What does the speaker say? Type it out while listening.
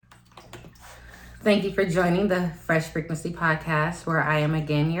Thank you for joining the Fresh Frequency Podcast, where I am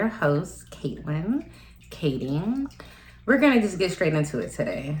again your host, Caitlin, Katie. We're going to just get straight into it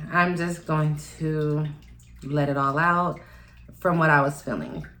today. I'm just going to let it all out from what I was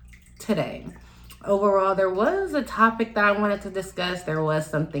feeling today. Overall, there was a topic that I wanted to discuss. There was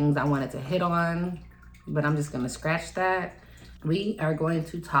some things I wanted to hit on, but I'm just going to scratch that. We are going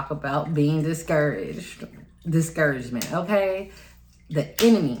to talk about being discouraged. Discouragement, okay? The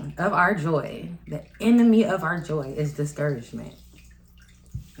enemy of our joy is discouragement.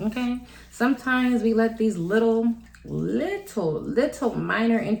 Okay? Sometimes we let these little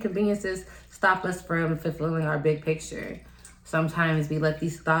minor inconveniences stop us from fulfilling our big picture. Sometimes we let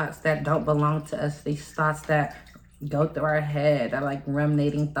these thoughts that don't belong to us, these thoughts that go through our head, are like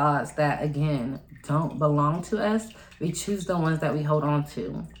ruminating thoughts that, again, don't belong to us. We choose the ones that we hold on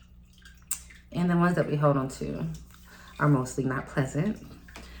to. And the ones that we hold on to are mostly not pleasant.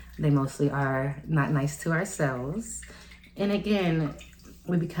 They mostly are not nice to ourselves. And again,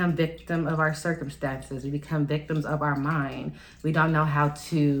 we become victim of our circumstances. We become victims of our mind. We don't know how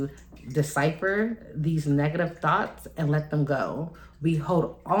to decipher these negative thoughts and let them go. We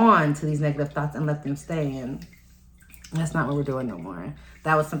hold on to these negative thoughts and let them stay in. That's not what we're doing no more.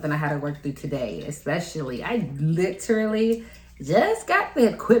 That was something I had to work through today, especially. I literally just got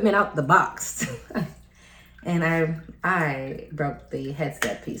the equipment out the box. And I broke the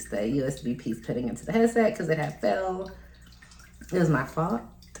headset piece, the USB piece putting into the headset because it had fell. It was my fault.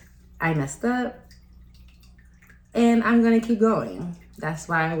 I messed up. And I'm going to keep going. That's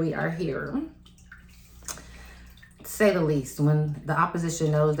why we are here. To say the least, when the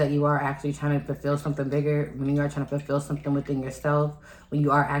opposition knows that you are actually trying to fulfill something bigger, when you are trying to fulfill something within yourself, when you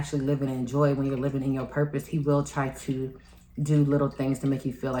are actually living in joy, when you're living in your purpose, he will try to do little things to make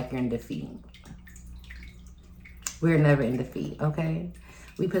you feel like you're in defeat. We're never in defeat, okay?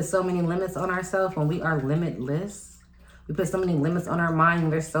 We put so many limits on ourselves when we are limitless. We put so many limits on our mind when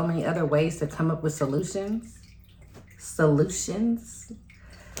there's so many other ways to come up with solutions.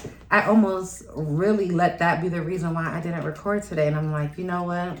 I almost really let that be the reason why I didn't record today. And I'm like, you know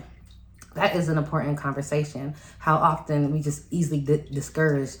what? That is an important conversation. How often we just easily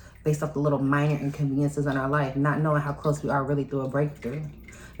discouraged based off the little minor inconveniences in our life, not knowing how close we are really through a breakthrough,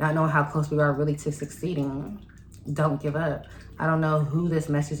 not knowing how close we are really to succeeding. Don't give up. I don't know who this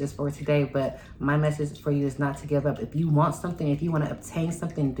message is for today, but my message for you is not to give up. If you want something, if you want to obtain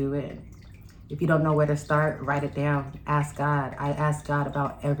something, do it. If you don't know where to start, write it down. Ask God. I ask God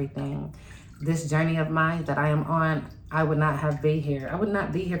about everything. This journey of mine that I am on, I would not be here. I would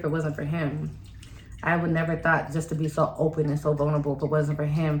not be here if it wasn't for him. I would never thought just to be so open and so vulnerable if it wasn't for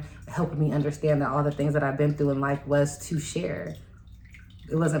him helping me understand that all the things that I've been through in life was to share.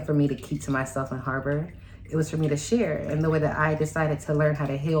 It wasn't for me to keep to myself and harbor. It was for me to share. And the way that I decided to learn how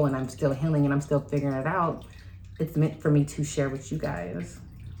to heal, and I'm still healing and I'm still figuring it out, it's meant for me to share with you guys.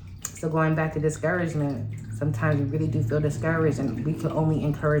 So going back to discouragement, sometimes we really do feel discouraged and we can only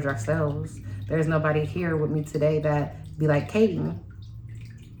encourage ourselves. There's nobody here with me today that be like, Katie,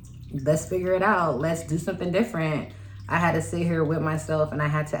 let's figure it out. Let's do something different. I had to sit here with myself and I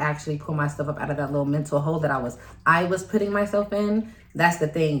had to actually pull myself up out of that little mental hole that I was putting myself in. That's the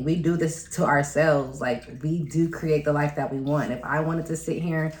thing. We do this to ourselves. Like, we do create the life that we want. If I wanted to sit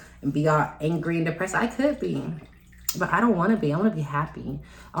here and be all angry and depressed, I could be. But I don't want to be. I want to be happy.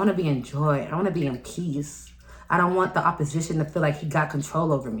 I want to be in joy. I want to be in peace. I don't want the opposition to feel like he got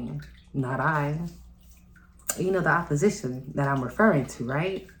control over me. Not I. You know the opposition that I'm referring to,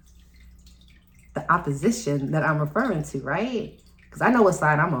 right? The opposition that I'm referring to, right? Because I know what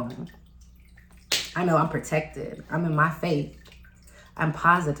side I'm on. I know I'm protected. I'm in my faith. I'm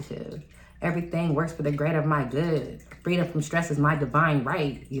positive. Everything works for the greater of my good. Freedom from stress is my divine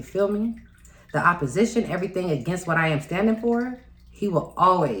right. You feel me? The opposition, everything against what I am standing for, he will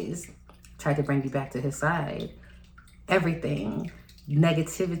always try to bring you back to his side. Everything,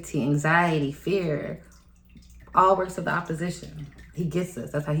 negativity, anxiety, fear, all works of the opposition. He gets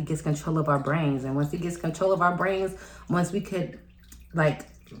us. That's how he gets control of our brains. And once he gets control of our brains, once he gets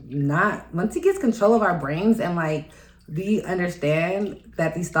control of our brains and we understand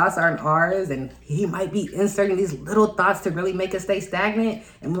that these thoughts aren't ours and he might be inserting these little thoughts to really make us stay stagnant.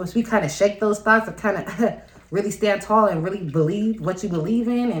 And once we kind of shake those thoughts and kind of really stand tall and really believe what you believe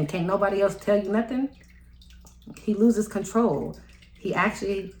in and can't nobody else tell you nothing, he loses control. The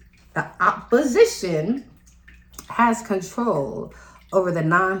opposition has control over the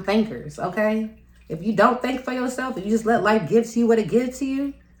non-thinkers, okay? If you don't think for yourself, if you just let life give to you what it gives to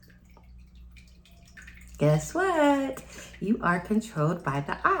you, guess what? You are controlled by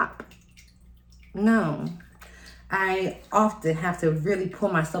the op. No. I often have to really pull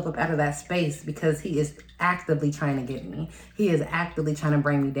myself up out of that space because he is actively trying to get me. He is actively trying to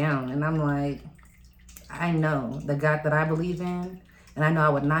bring me down. And I'm like, I know the God that I believe in, and I know I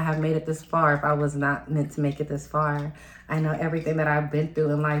would not have made it this far if I was not meant to make it this far. I know everything that I've been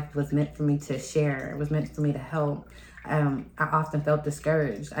through in life was meant for me to share. It was meant for me to help. I often felt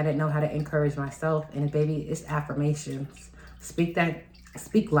discouraged. I didn't know how to encourage myself. And baby, it's affirmations. Speak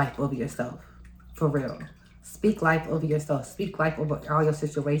life over yourself. For real. Speak life over yourself. Speak life over all your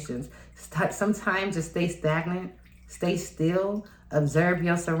situations. Sometimes just stay stagnant. Stay still. Observe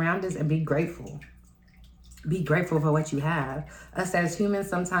your surroundings and be grateful. Be grateful for what you have. Us as humans,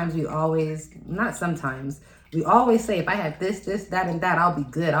 sometimes we always say, if I had this, that, and that, I'll be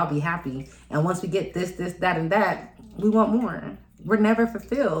good. I'll be happy. And once we get this, that, and that, we want more. We're never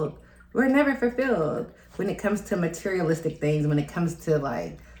fulfilled. We're never fulfilled when it comes to materialistic things, when it comes to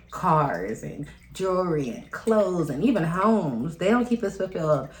like cars and jewelry and clothes and even homes. They don't keep us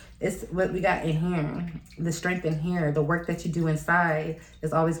fulfilled. It's what we got in here. The strength in here, the work that you do inside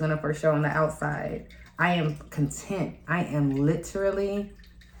is always going to first show on the outside. I am content. I am literally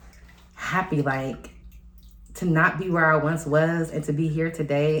happy, like, to not be where I once was and to be here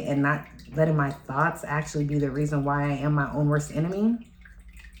today and not letting my thoughts actually be the reason why I am my own worst enemy.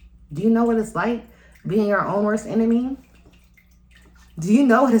 Do you know what it's like being your own worst enemy? Do you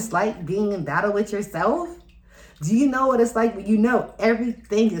know what it's like being in battle with yourself? Do you know what it's like when you know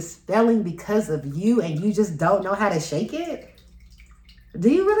everything is failing because of you and you just don't know how to shake it? Do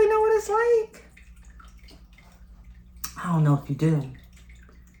you really know what it's like? I don't know if you do.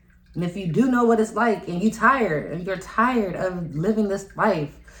 And if you do know what it's like and you're tired of living this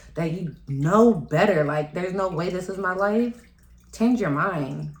life that you know better, like there's no way this is my life, change your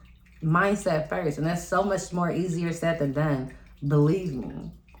mind. Mindset first. And that's so much more easier said than done. Believe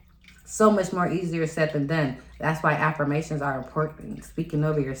me. So much more easier said than done. That's why affirmations are important. Speaking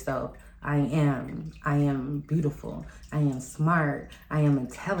over yourself. I am beautiful. I am smart. I am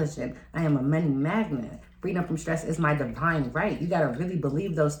intelligent. I am a money magnet. Freedom from stress is my divine right. You got to really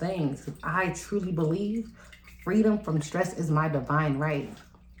believe those things. I truly believe freedom from stress is my divine right.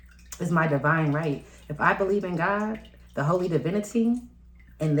 It's my divine right. If I believe in God, the holy divinity,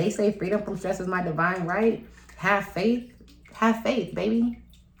 and they say freedom from stress is my divine right, have faith. Have faith, baby.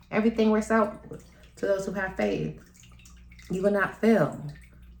 Everything works out to those who have faith. You will not fail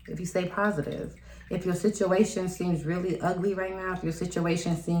if you stay positive. If your situation seems really ugly right now, if your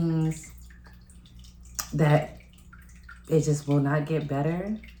situation seems that it just will not get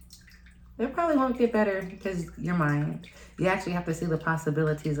better, it probably won't get better because your mind. You actually have to see the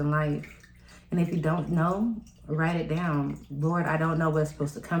possibilities in life. And if you don't know, write it down. Lord, I don't know what's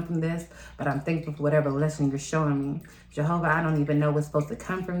supposed to come from this, but I'm thankful for whatever lesson you're showing me. Jehovah, I don't even know what's supposed to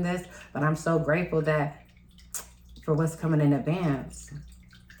come from this, but I'm so grateful that for what's coming in advance.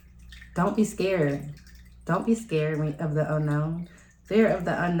 Don't be scared. Don't be scared of the unknown. Fear of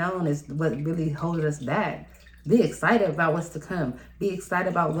the unknown is what really holds us back. Be excited about what's to come. Be excited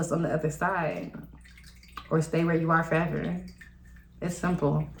about what's on the other side. Or stay where you are forever. It's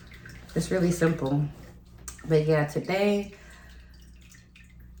simple. It's really simple. But yeah, today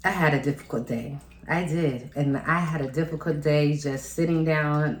I had a difficult day. I did. And I had a difficult day just sitting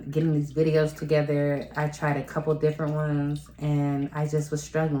down, getting these videos together. I tried a couple different ones and I just was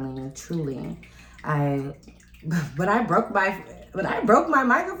struggling, truly. When I broke my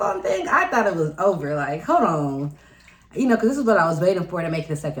microphone thing, I thought it was over. Like, hold on. You know, because this is what I was waiting for to make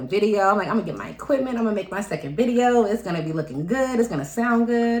the second video. I'm like, I'm going to get my equipment. I'm going to make my second video. It's going to be looking good. It's going to sound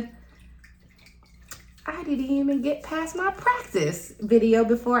good. I didn't even get past my practice video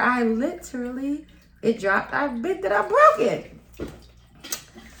before it dropped. I bit that I broke it.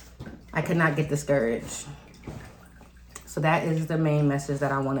 I could not get discouraged. So that is the main message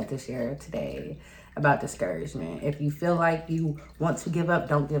that I wanted to share today about discouragement. If you feel like you want to give up,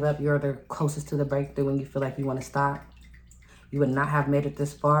 don't give up. You're the closest to the breakthrough when you feel like you want to stop. You would not have made it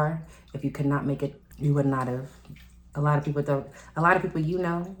this far. If you could not make it, you would not have. A lot of people you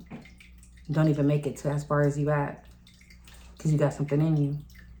know don't even make it to as far as you at because you got something in you.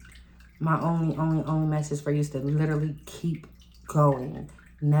 My only message for you is to literally keep going.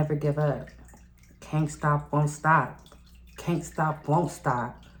 Never give up. Can't stop, won't stop. Can't stop, won't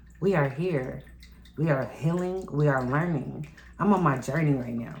stop. We are here. We are healing. We are learning. I'm on my journey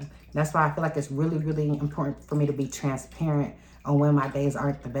right now. That's why I feel like it's really, really important for me to be transparent on when my days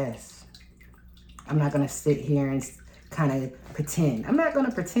aren't the best. I'm not going to sit here and kind of pretend. I'm not going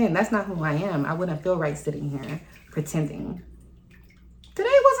to pretend. That's not who I am. I wouldn't feel right sitting here pretending.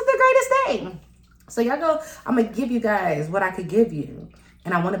 Today wasn't the greatest day. So y'all go, I'm going to give you guys what I could give you.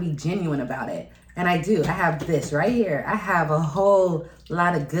 And I want to be genuine about it. And I do. I have this right here. I have a whole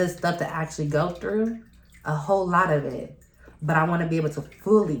lot of good stuff to actually go through. A whole lot of it. But I want to be able to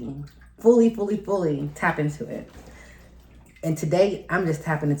fully tap into it. And today, I'm just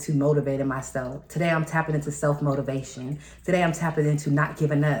tapping into motivating myself. Today, I'm tapping into self-motivation. Today, I'm tapping into not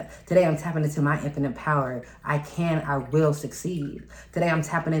giving up. Today, I'm tapping into my infinite power. I will succeed. Today, I'm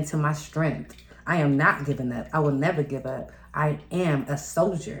tapping into my strength. I am not giving up. I will never give up. I am a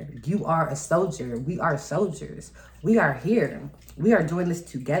soldier. You are a soldier. We are soldiers. We are here. We are doing this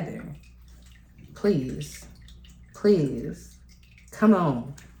together. Please, come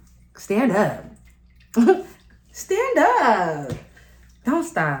on. Stand up. Stand up. Don't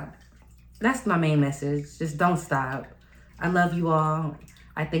stop. That's my main message. Just don't stop. I love you all.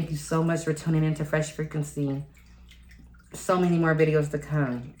 I thank you so much for tuning into Fresh Frequency. So many more videos to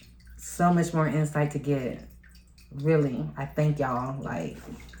come. So much more insight to get. Really, I thank y'all like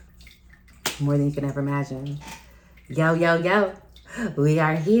more than you can ever imagine. Yo. We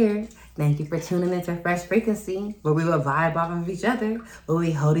are here. Thank you for tuning into Fresh Frequency, where we will vibe off of each other, where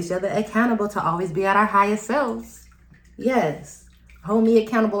we hold each other accountable to always be at our highest selves. Yes. Hold me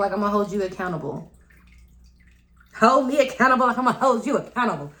accountable like I'm going to hold you accountable. Hold me accountable like I'm going to hold you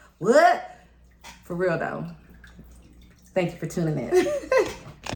accountable. What? For real, though. Thank you for tuning in.